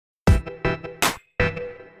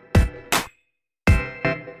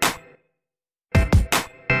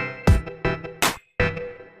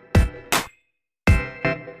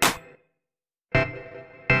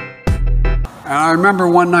And I remember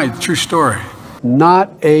one night, true story. Not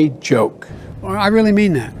a joke. Well, I really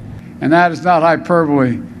mean that. And that is not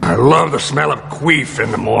hyperbole. I love the smell of queef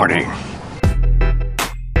in the morning.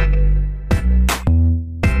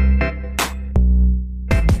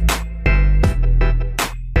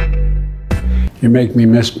 You make me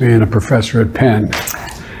miss being a professor at Penn.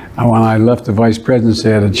 When I left the vice presidency,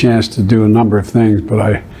 I had a chance to do a number of things, but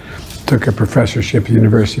I took a professorship at the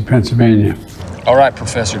University of Pennsylvania. All right,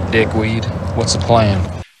 Professor Dickweed, what's the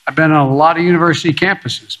plan? I've been on a lot of university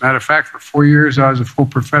campuses. Matter of fact, for 4 years, I was a full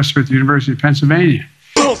professor at the University of Pennsylvania.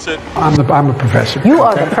 Wilson. I'm a professor. You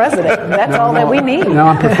are the president. That's all that we need. No,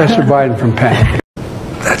 I'm Professor Biden from Penn.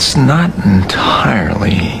 That's not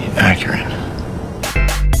entirely accurate.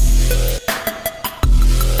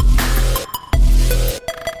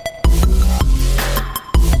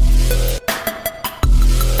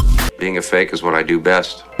 Being a fake is what I do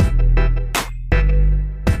best.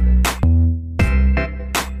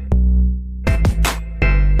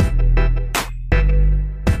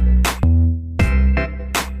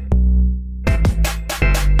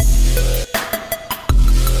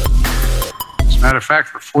 Matter of fact,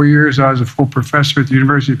 for 4 years, I was a full professor at the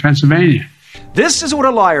University of Pennsylvania. This is what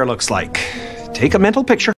a liar looks like. Take a mental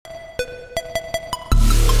picture.